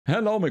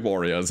Hello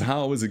Mechwarriors,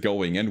 how is it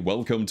going? And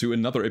welcome to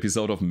another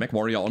episode of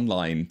Mechwarrior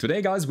Online. Today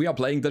guys, we are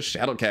playing the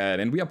Shadowcat,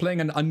 and we are playing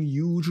an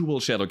unusual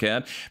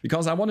Shadowcat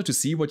because I wanted to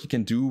see what you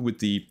can do with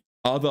the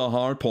other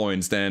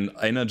hardpoints than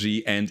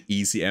energy and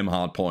ECM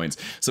hardpoints.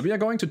 So we are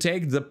going to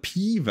take the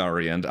P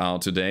variant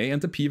out today,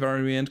 and the P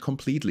variant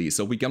completely.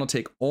 So we're gonna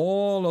take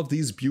all of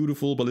these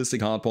beautiful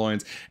ballistic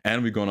hardpoints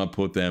and we're gonna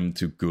put them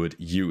to good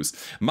use.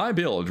 My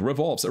build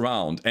revolves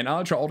around an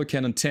Ultra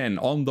Autocannon 10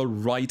 on the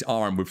right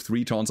arm with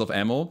 3 tons of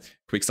ammo.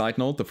 Quick side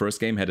note, the first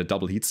game had a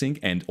double heatsink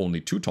and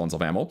only 2 tons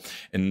of ammo.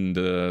 In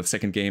the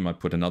second game, I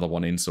put another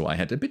one in, so I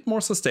had a bit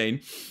more sustain.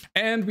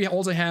 And we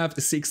also have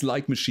 6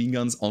 light machine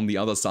guns on the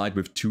other side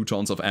with 2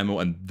 tons of ammo,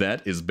 and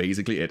that is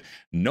basically it.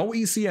 No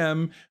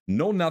ECM,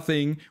 no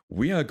nothing.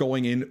 We are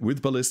going in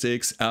with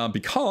ballistics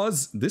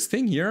because this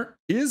thing here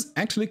is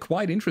actually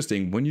quite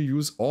interesting when you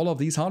use all of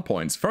these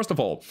hardpoints. First of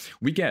all,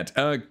 we get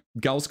a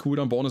Gauss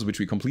cooldown bonus, which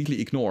we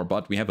completely ignore,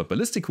 but we have a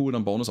ballistic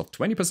cooldown bonus of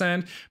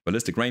 20%,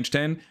 ballistic range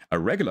 10, a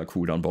regular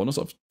cooldown bonus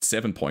of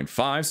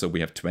 7.5, so we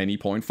have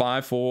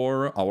 20.5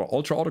 for our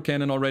Ultra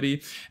Autocannon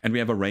already, and we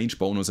have a range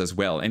bonus as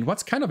well. And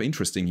what's kind of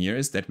interesting here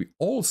is that we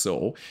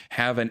also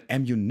have an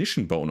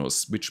ammunition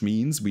bonus, which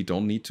means we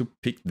don't need to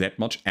pick that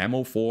much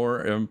ammo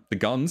for the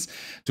guns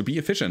to be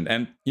efficient.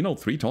 And, you know,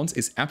 3 tons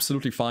is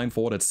absolutely fine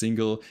for that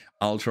single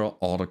Ultra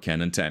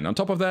Autocannon 10. On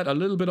top of that, a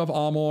little bit of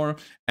armor,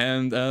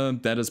 and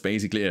that is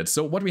basically it.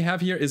 So what we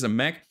have here is a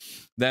mech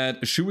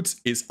that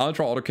shoots its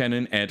Ultra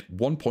Autocannon at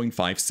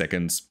 1.5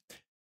 seconds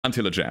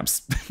until it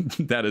jams.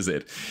 That is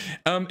it.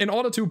 In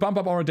order to bump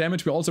up our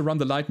damage, we also run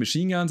the light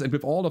machine guns, and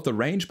with all of the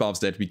range buffs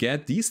that we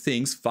get, these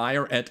things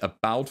fire at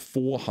about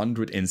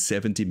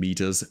 470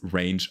 meters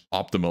range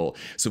optimal.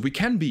 So we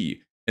can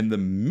be in the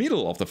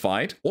middle of the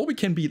fight, or we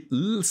can be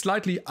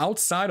slightly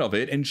outside of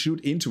it and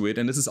shoot into it,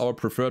 and this is our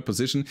preferred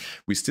position.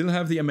 We still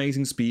have the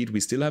amazing speed, we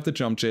still have the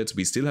jump jets,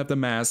 we still have the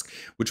mask,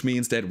 which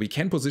means that we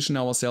can position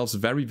ourselves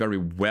very, very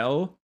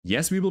well.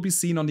 Yes, we will be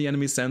seen on the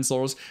enemy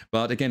sensors,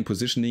 but again,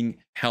 positioning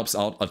helps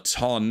out a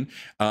ton.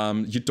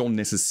 You don't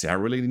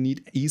necessarily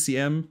need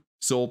ECM.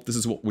 So this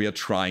is what we are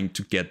trying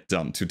to get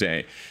done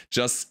today.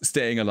 Just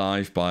staying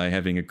alive by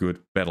having a good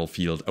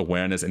battlefield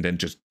awareness and then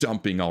just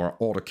dumping our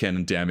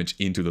autocannon damage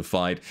into the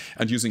fight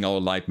and using our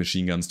light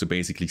machine guns to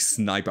basically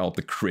snipe out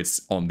the crits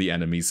on the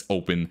enemy's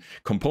open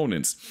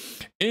components.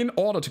 In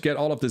order to get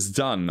all of this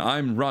done,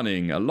 I'm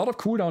running a lot of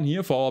cooldown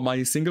here for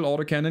my single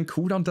autocannon.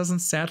 Cooldown doesn't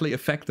sadly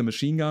affect the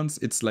machine guns.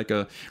 It's like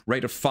a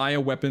rate of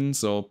fire weapon,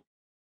 so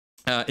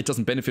it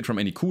doesn't benefit from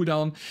any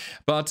cooldown,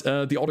 but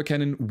the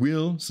autocannon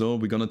will, so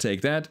we're gonna take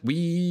that.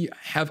 We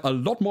have a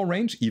lot more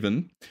range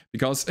even,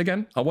 because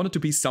again, I want it to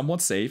be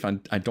somewhat safe,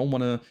 and I don't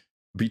want to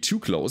be too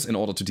close in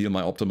order to deal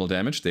my optimal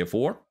damage.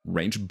 Therefore,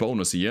 range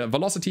bonus here.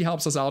 Velocity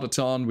helps us out a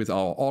ton with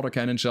our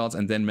autocannon shots,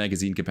 and then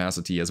magazine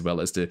capacity, as well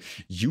as the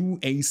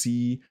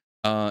UAC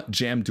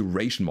jam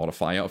duration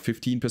modifier of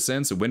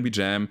 15%. So when we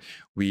jam,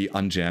 we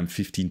unjam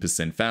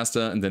 15%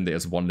 faster, and then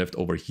there's one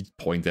leftover heat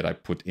point that I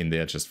put in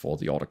there just for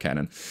the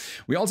autocannon.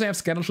 We also have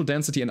skeletal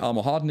density and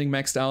armor hardening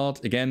maxed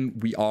out. Again,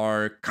 we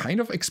are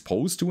kind of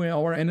exposed to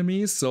our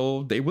enemies,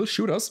 so they will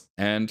shoot us,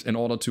 and in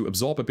order to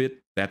absorb a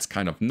bit, that's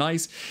kind of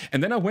nice.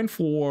 And then I went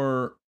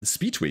for the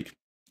speed tweak.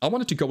 I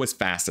wanted to go as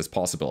fast as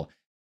possible.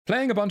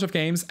 Playing a bunch of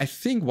games, I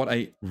think what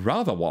I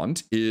rather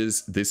want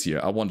is this here.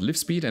 I want lift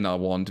speed, and I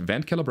want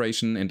vent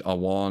calibration, and I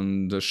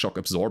want the shock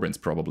absorbance,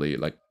 probably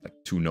like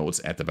 2 nodes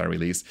at the very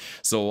least.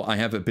 So I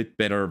have a bit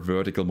better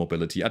vertical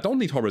mobility. I don't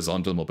need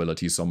horizontal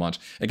mobility so much.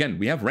 Again,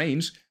 we have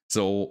range,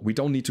 so we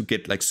don't need to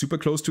get like super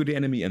close to the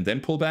enemy and then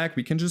pull back.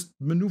 We can just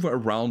maneuver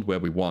around where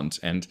we want.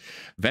 And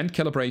vent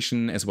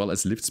calibration as well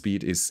as lift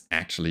speed is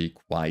actually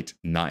quite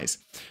nice.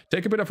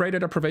 Take a bit of radar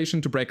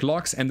deprivation to break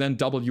locks, and then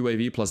double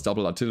UAV plus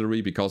double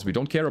artillery, because we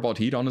don't care about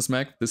heat on this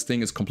mech. This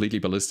thing is completely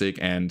ballistic,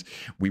 and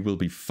we will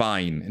be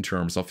fine in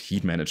terms of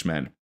heat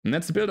management. And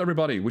that's the build,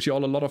 everybody. Wish you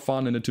all a lot of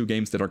fun in the 2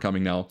 games that are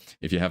coming now.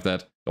 If you have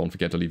that, don't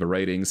forget to leave a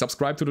rating.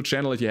 Subscribe to the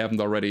channel if you haven't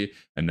already.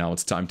 And now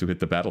it's time to hit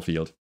the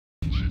battlefield.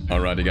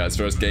 Alrighty guys,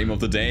 first game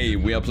of the day.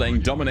 We are playing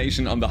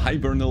Domination on the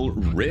Hibernal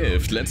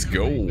Rift. Let's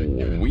go.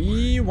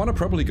 We want to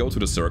probably go to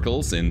the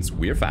circle since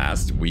we're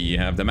fast. We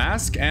have the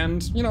mask,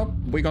 and, you know,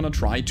 we're gonna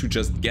try to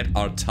just get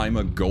our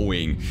timer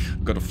going.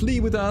 Got a flea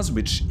with us,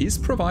 which is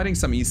providing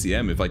some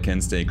ECM if I can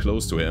stay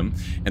close to him.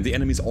 And the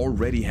enemies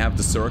already have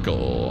the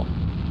circle.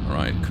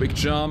 Alright, quick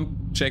jump.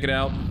 Check it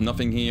out.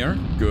 Nothing here.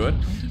 Good.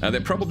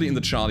 They're probably in the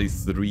Charlie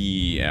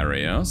 3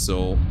 area,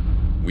 so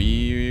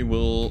we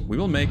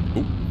will make...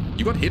 Ooh,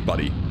 you got hit,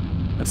 buddy.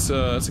 That's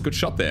a good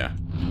shot there.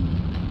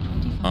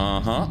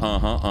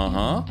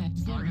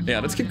 Yeah,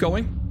 let's keep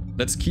going.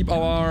 Let's keep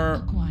our...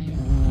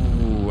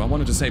 Ooh, I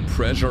wanted to say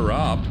pressure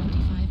up.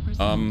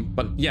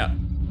 But yeah,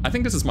 I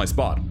think this is my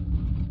spot.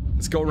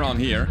 Let's go around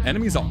here.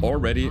 Enemies are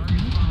already...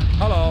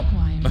 Hello.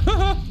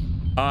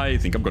 I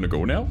think I'm gonna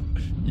go now.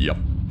 Yep.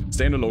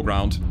 Stay in the low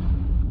ground.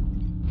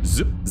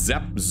 Zip,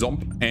 zap,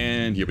 zomp,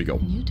 and here we go.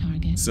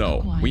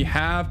 So, we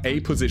have a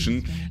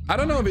position. I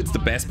don't know if it's the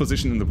best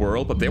position in the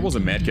world, but there was a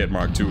Medcat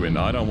Mark II, and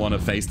I don't want to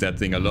face that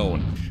thing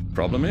alone.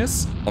 Problem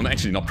is... Oh,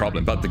 actually, not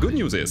problem, but the good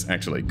news is,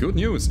 actually, good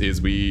news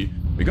is we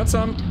got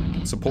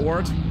some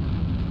support.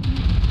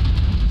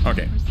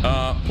 Okay,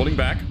 pulling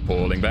back.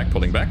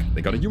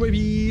 They got a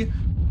UAV.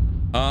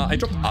 I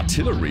dropped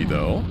artillery,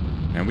 though,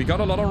 and we got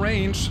a lot of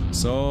range,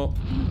 so...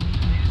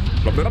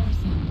 Drop it up.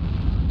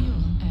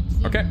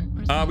 Okay,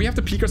 we have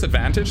the peeker's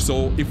advantage,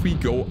 so if we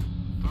go...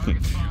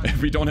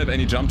 if we don't have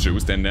any jump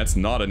juice, then that's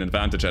not an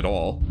advantage at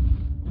all.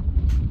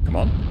 Come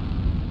on.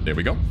 There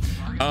we go.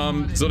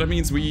 So that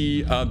means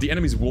we... the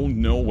enemies won't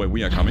know where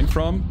we are coming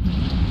from.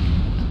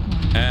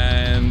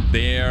 And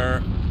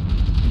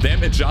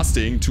them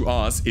adjusting to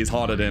us is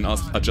harder than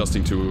us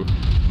adjusting to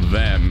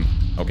them.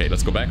 Okay,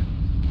 let's go back.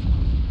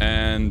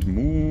 And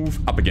move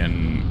up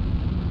again.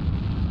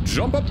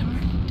 Jump up.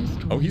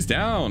 Oh, he's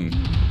down.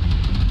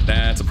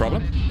 That's a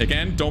problem.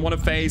 Again, don't want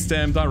to face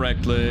them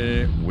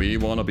directly. We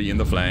want to be in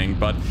the flank.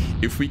 But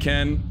if we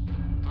can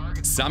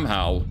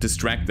somehow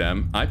distract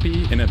them, I'd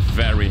be in a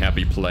very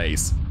happy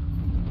place.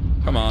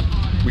 Come on.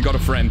 We got a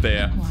friend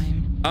there.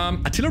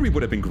 Artillery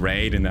would have been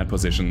great in that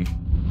position.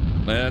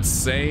 Let's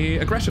say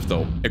aggressive,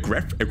 though.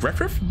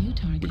 Aggressive?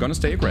 We're gonna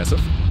stay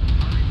aggressive.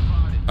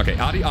 Okay,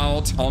 Adi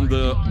out on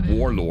the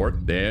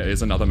Warlord. There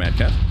is another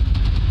Medcat.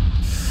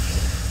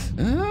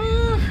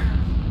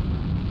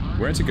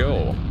 Where to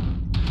go?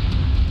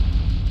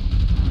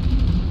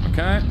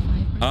 Okay.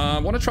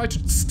 Want to try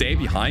to stay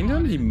behind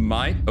him? He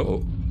might...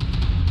 Uh-oh.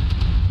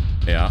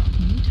 Yeah.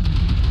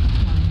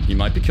 He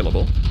might be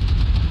killable.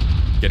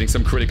 Getting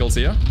some criticals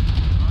here.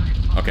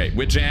 Okay,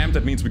 we're jammed.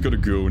 That means we gotta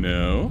go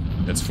now.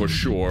 That's for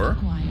sure.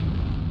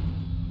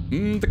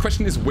 The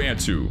question is where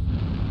to.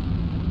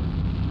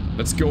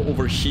 Let's go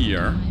over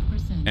here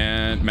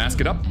and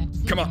mask it up.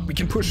 Come on, we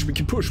can push, we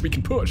can push, we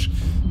can push.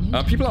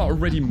 People are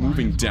already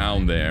moving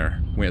down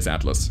there. Where's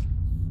Atlas?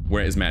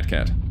 Where is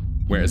Madcat?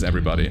 Where is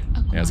everybody?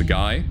 There's a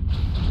guy.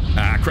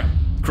 Ah, crap,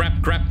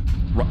 crap, crap.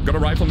 Got a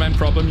rifleman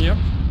problem here.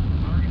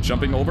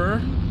 Jumping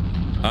over.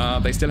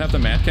 They still have the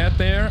Madcat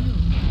there.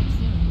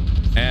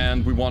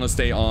 And we want to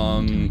stay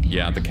on,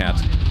 yeah, the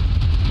cat.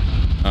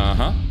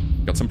 Uh-huh.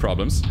 Got some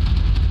problems.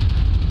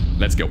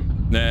 Let's go.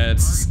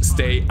 Let's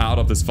stay out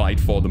of this fight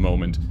for the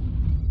moment.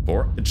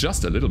 For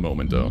just a little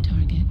moment, though.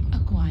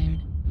 I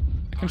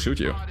can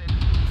shoot you.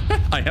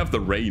 I have the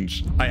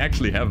range. I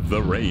actually have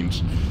the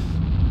range.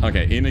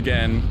 Okay, in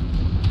again.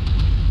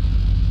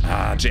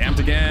 Ah, jammed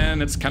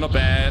again. It's kind of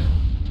bad.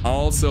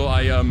 Also,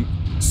 I am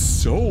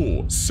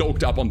so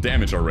soaked up on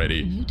damage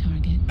already.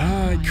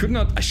 I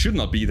should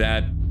not be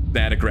that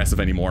aggressive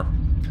anymore.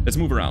 Let's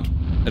move around.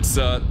 It's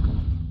actually,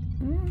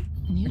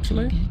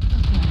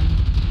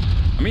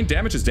 I mean,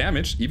 damage is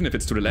damage, even if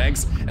it's to the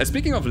legs.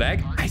 Speaking of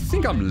lag, I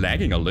think I'm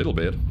lagging a little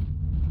bit.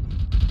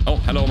 Oh,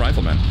 hello,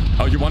 rifleman.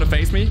 Oh, you want to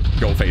face me?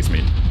 Go face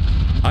me.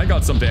 I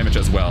got some damage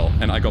as well,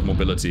 and I got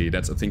mobility.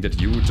 That's a thing that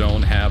you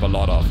don't have a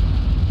lot of.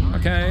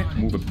 Okay,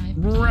 move it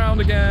around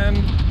again.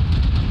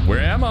 Where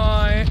am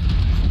I?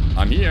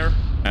 I'm here.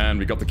 And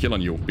we got the kill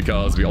on you,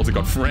 because we also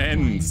got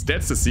friends.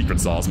 That's the secret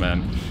sauce,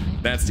 man.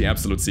 That's the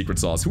absolute secret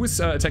sauce. Who is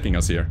attacking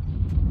us here?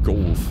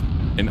 Golf.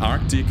 An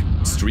Arctic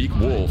Streak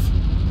Wolf.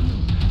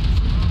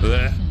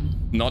 Blech.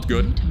 Not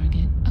good.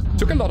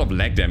 Took a lot of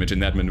lag damage in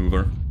that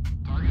maneuver.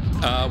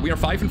 We are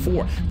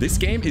 5-4. This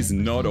game is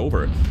not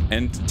over.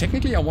 And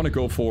technically I want to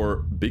go for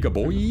bigger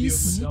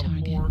boys.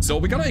 So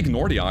we gotta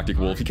ignore the Arctic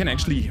Wolf. He can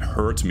actually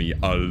hurt me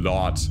a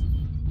lot.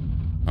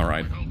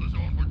 Alright.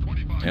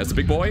 There's the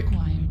big boy.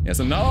 There's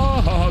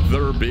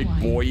another big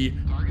boy.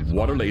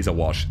 Water laser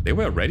wash. They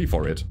were ready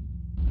for it.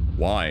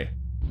 Why?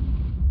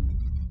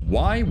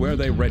 Why were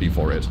they ready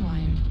for it?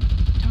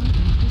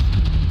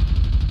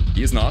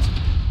 He is not.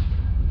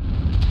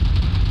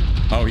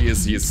 Oh,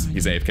 he's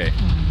AFK.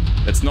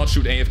 Let's not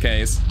shoot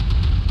AFKs.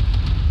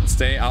 Let's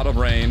stay out of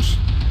range.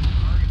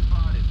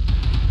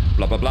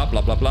 Blah, blah, blah,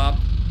 blah, blah, blah.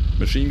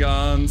 Machine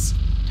guns.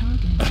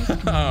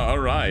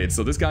 Alright,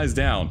 so this guy's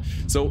down.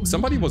 So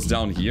somebody was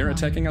down here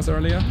attacking us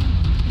earlier.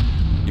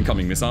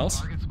 Incoming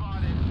missiles.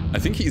 I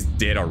think he's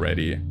dead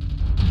already.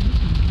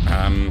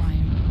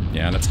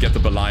 Yeah, let's get the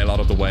Belial out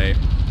of the way.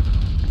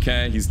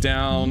 Okay, he's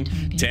down.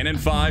 10 and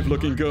 5,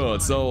 looking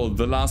good. So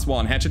the last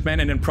one, Hatchetman,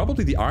 and then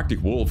probably the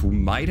Arctic Wolf, who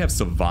might have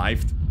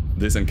survived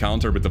this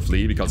encounter with the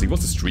flea because he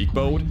was a streak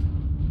boat.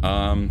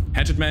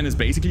 Hatchetman is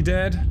basically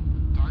dead.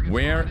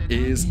 Where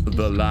is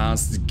the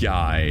last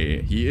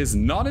guy? He is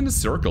not in the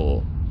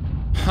circle.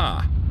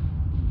 Huh.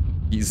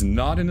 He's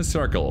not in the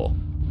circle.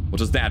 What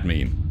does that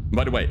mean?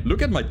 By the way,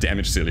 look at my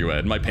damage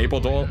silhouette. My paper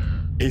doll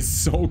is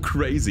so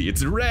crazy.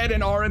 It's red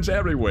and orange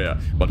everywhere.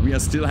 But we are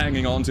still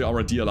hanging on to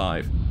our dear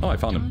life. Oh, I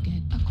found him.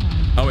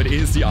 Oh, it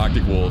is the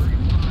Arctic Wolf.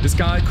 This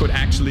guy could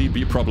actually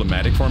be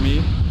problematic for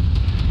me.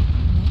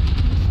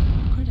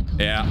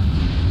 Yeah.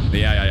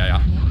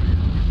 Yeah.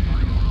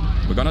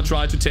 We're gonna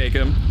try to take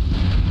him.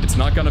 It's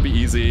not gonna be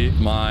easy.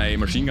 My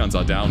machine guns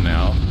are down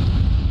now.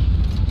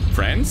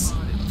 Friends?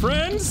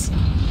 Friends?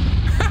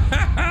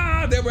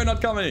 They were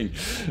not coming.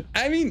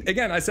 I mean,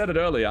 again, I said it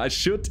earlier. I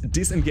should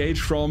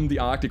disengage from the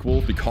Arctic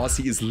Wolf because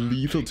he is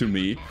lethal to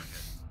me.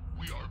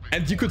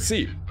 And you could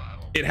see,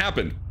 it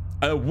happened.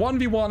 A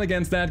 1v1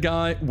 against that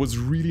guy was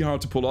really hard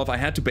to pull off. I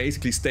had to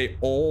basically stay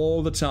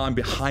all the time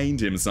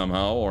behind him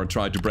somehow or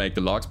try to break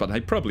the locks, but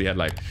I probably had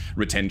like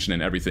retention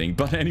and everything.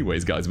 But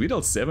anyways, guys, we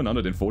dealt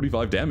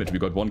 745 damage. We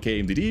got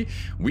 1k MDD.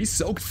 We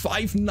soaked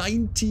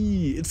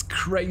 590. It's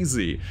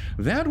crazy.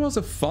 That was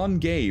a fun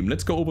game.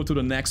 Let's go over to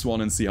the next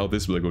one and see how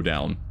this will go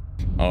down.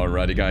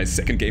 Alrighty guys,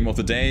 second game of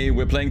the day.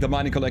 We're playing the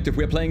Mining Collective,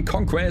 we're playing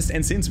Conquest,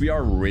 and since we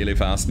are really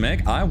fast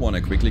mech, I want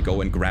to quickly go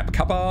and grab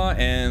Kappa,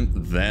 and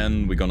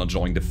then we're gonna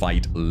join the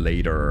fight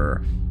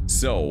later.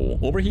 So,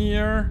 over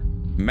here,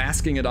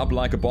 masking it up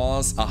like a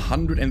boss,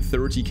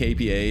 130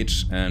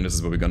 kph, and this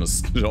is where we're gonna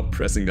stop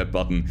pressing that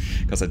button,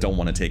 because I don't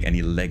want to take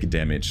any leg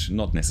damage,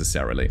 not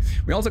necessarily.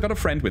 We also got a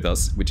friend with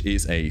us, which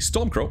is a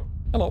Stormcrow.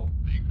 Hello.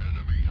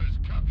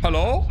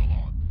 Hello?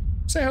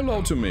 Say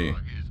hello to me.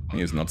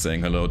 He is not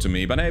saying hello to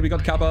me, but hey, we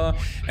got Kappa.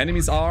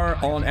 Enemies are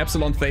on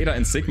Epsilon, Theta,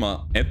 and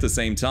Sigma at the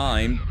same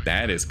time.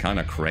 That is kind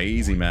of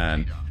crazy,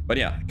 man. But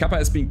yeah, Kappa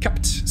is being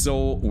capped,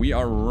 so we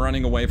are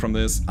running away from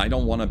this. I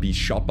don't want to be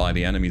shot by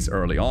the enemies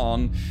early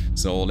on,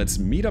 so let's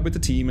meet up with the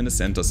team in the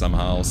center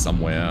somehow,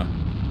 somewhere.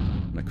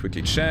 I'm gonna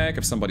quickly check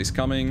if somebody's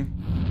coming.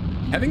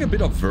 Having a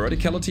bit of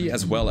verticality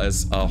as well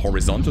as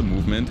horizontal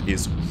movement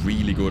is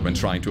really good when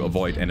trying to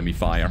avoid enemy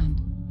fire.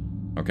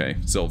 Okay,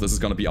 so this is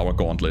gonna be our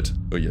gauntlet.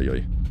 Oy, oy,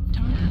 oy.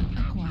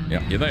 Yeah,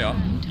 here they are.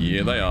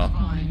 Here they are.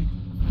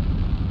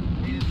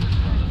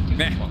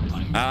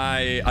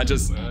 I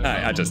just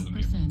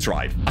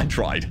tried. I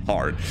tried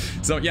hard.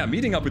 So yeah,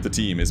 meeting up with the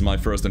team is my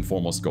first and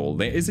foremost goal.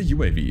 There is a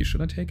UAV.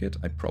 Should I take it?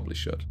 I probably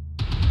should.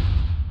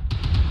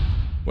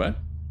 What?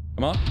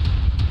 Come on.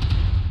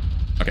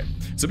 Okay.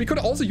 So we could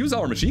also use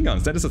our machine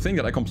guns. That is a thing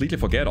that I completely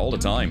forget all the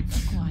time.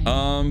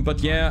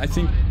 But yeah, I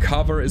think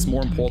cover is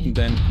more important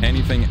than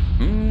anything.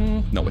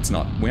 No, it's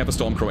not. We have a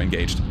Stormcrow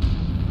engaged.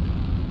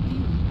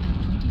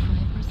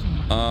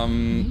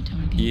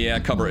 Yeah,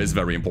 cover is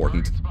very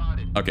important.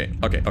 Okay,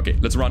 okay, okay,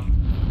 let's run.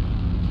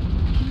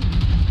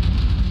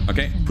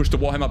 Okay, push the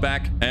Warhammer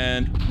back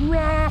and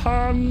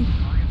run!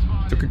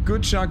 Took a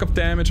good chunk of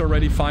damage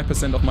already,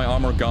 5% of my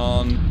armor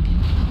gone.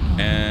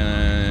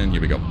 And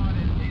here we go.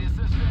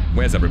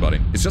 Where's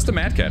everybody? It's just a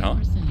Mad Cat, huh?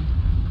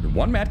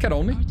 One Mad Cat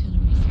only?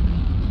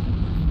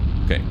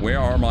 Okay, where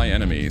are my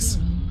enemies?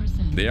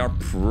 They are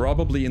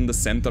probably in the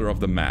center of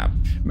the map.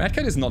 Mad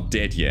Cat is not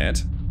dead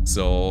yet.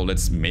 So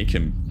let's make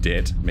him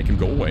dead. Make him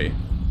go away.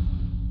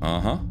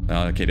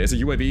 Okay, there's a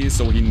UAV,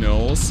 so he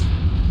knows.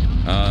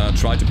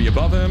 Try to be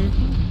above him.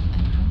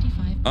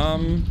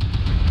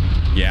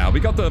 Yeah, we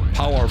got the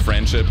power of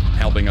friendship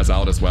helping us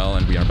out as well,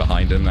 and we are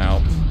behind him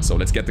now. So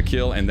let's get the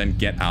kill and then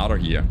get out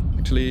of here.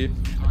 Actually,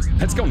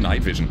 let's go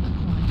night vision.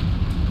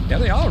 Yeah,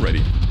 they are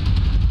already.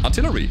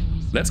 Artillery.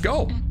 Let's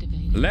go.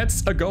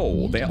 Let's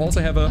go. They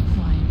also have a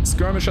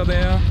skirmisher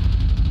there.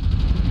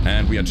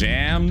 And we are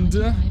jammed.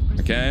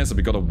 Okay, so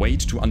we gotta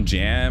wait to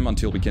unjam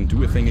until we can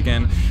do a thing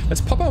again.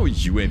 Let's pop our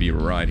UAV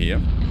right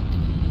here.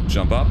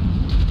 Jump up.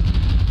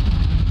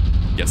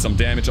 Get some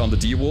damage on the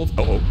D-Wolf.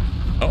 Uh-oh.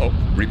 Uh-oh.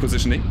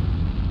 Repositioning.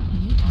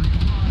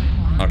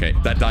 Okay,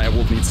 that Dire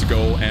Wolf needs to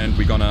go, and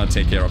we're gonna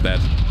take care of that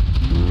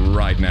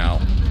right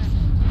now.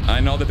 I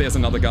know that there's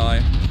another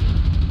guy.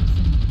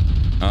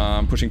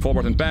 Pushing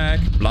forward and back.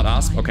 Blood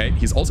Asp. Okay,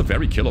 he's also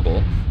very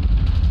killable.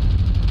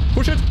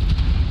 Push it.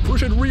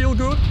 Push it real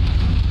good.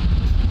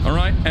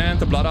 Alright, and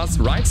the Blood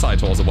Asp right side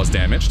torso was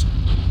damaged.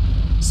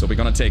 So we're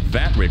gonna take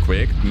that real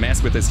quick,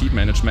 mess with this heat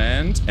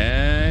management,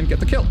 and get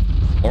the kill.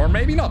 Or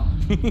maybe not.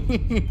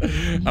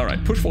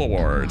 Alright, push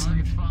forward.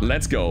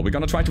 Let's go. We're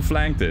gonna try to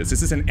flank this.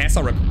 This is an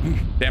SRM...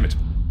 Damn it.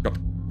 Got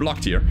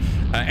blocked here.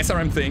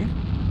 SRM thing.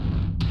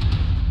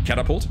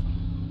 Catapult.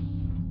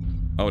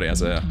 Oh,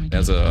 there's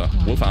a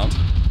wolfhound.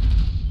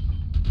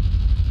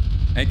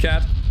 Hey,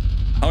 cat.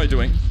 How are you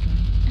doing?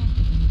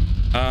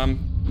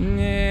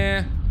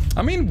 Nah.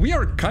 I mean, we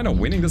are kind of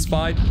winning this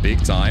fight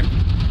big time.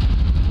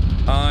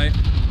 Hi.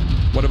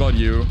 What about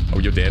you? Oh,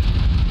 you're dead.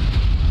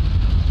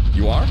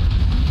 You are?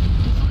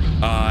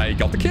 I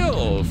got the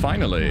kill,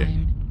 finally.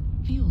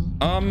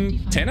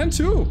 10 and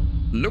 2.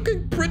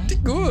 Looking pretty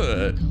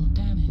good.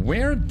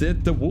 Where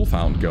did the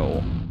wolfhound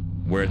go?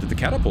 Where did the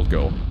catapult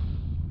go?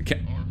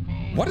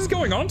 What is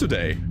going on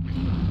today?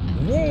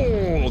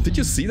 Whoa, did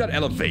you see that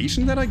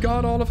elevation that I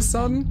got all of a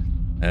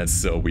sudden? That's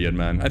so weird,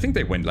 man. I think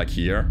they went like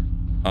here.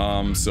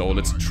 So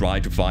let's try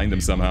to find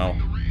them somehow.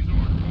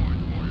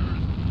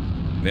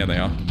 There they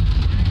are.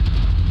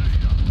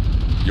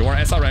 Your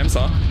SRMs,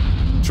 huh?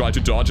 Try to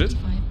dodge it.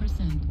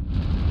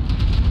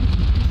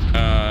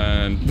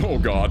 And oh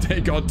god, they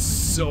got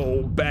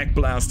so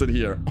backblasted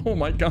here. Oh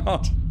my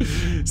god.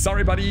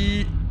 Sorry,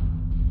 buddy.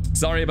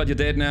 Sorry, but you're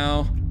dead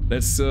now.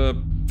 Let's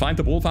find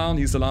the wolfhound.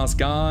 He's the last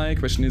guy.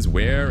 Question is,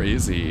 where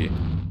is he?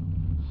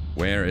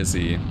 Where is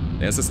he?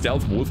 There's a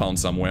stealth wolfhound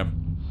somewhere.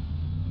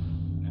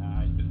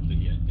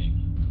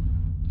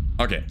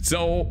 Okay,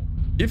 so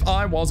if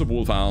I was a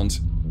wolfhound,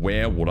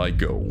 where would I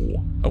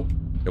go? Oh,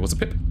 There was a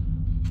pip.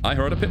 I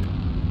heard a pip.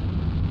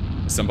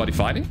 Is somebody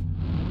fighting?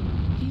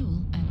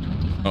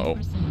 Uh-oh.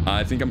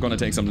 I think I'm gonna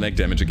take some leg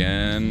damage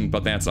again,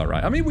 but that's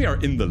alright. I mean, we are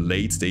in the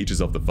late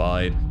stages of the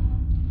fight.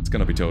 It's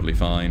gonna be totally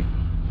fine.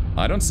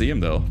 I don't see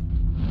him, though.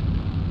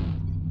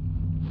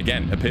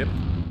 Again, a pip.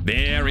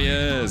 There he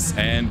is!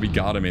 And we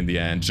got him in the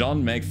end.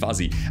 John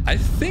McFuzzy. I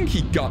think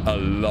he got a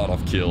lot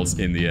of kills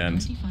in the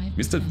end.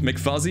 Mr.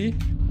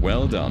 McFuzzy,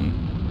 well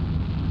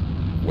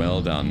done.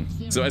 Well done.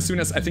 So as soon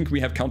as I think we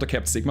have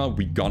countercapped Sigma,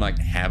 we gonna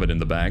have it in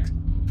the bag.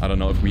 I don't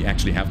know if we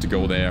actually have to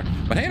go there.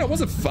 But hey, that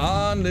was a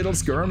fun little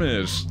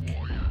skirmish.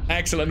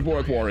 Excellent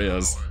work,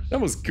 Warriors.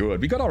 That was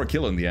good. We got our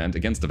kill in the end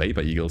against the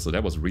Vapor Eagle, so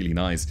that was really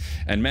nice.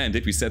 And man,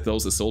 did we set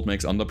those Assault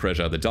Mechs under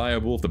pressure. The Dire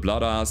Wolf, the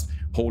Blood Asp,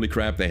 holy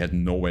crap, they had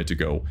nowhere to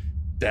go.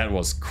 That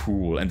was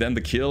cool. And then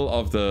the kill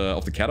of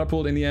the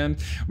catapult in the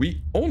end.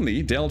 We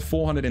only dealt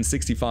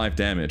 465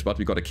 damage, but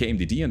we got a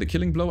KMDD and a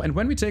killing blow. And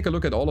when we take a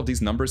look at all of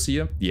these numbers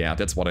here, yeah,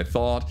 that's what I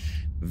thought.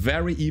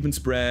 Very even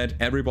spread.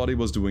 Everybody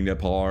was doing their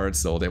part,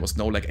 so there was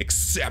no like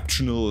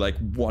exceptional like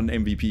one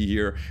MVP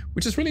here,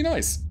 which is really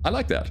nice. I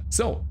like that.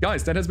 So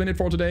guys, that has been it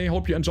for today.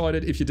 Hope you enjoyed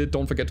it. If you did,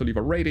 don't forget to leave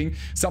a rating,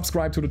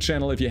 subscribe to the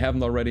channel if you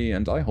haven't already,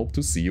 and I hope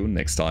to see you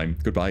next time.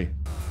 Goodbye.